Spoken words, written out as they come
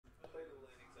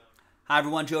Hi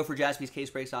everyone, Joe for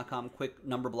JaspysCaseBreaks.com. Quick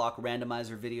number block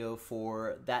randomizer video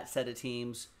for that set of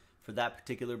teams for that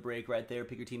particular break right there.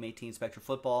 Pick your team 18, Spectra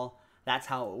football. That's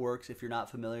how it works if you're not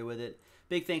familiar with it.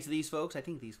 Big thanks to these folks. I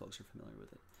think these folks are familiar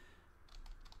with it.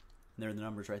 And there are the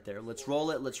numbers right there. Let's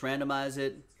roll it. Let's randomize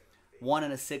it. 1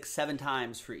 and a 6, 7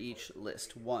 times for each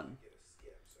list. 1,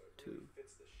 2,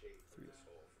 3,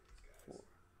 4.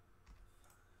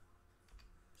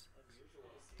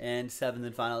 And 7th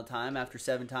and final time. After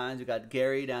 7 times, we got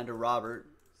Gary down to Robert.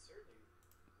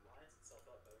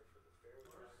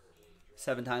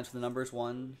 7 times for the numbers.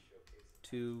 1,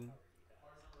 2,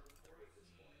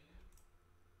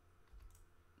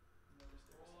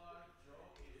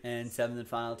 3. And 7th and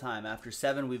final time. After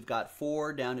 7, we've got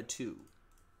 4 down to 2.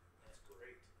 That's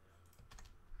great.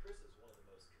 Chris is one of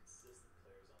the most consistent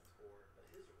players on tour, but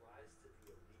his rise to the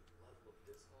elite level of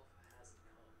disc golf hasn't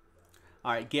come without.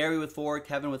 All right, Gary with 4,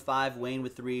 Kevin with 5, Wayne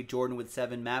with 3, Jordan with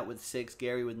 7, Matt with 6,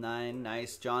 Gary with 9,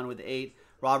 nice, John with 8,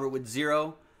 Robert with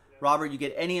 0. Robert, you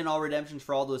get any and all redemptions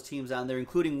for all those teams down there,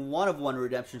 including 1-of-1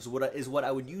 redemptions, is what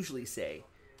I would usually say.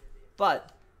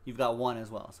 But you've got 1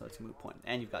 as well, so it's a moot point.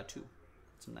 And you've got 2.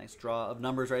 It's a nice draw of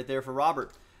numbers right there for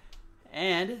Robert.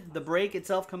 And the break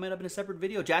itself coming up in a separate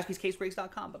video.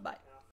 JaspysCaseBreaks.com. Bye-bye.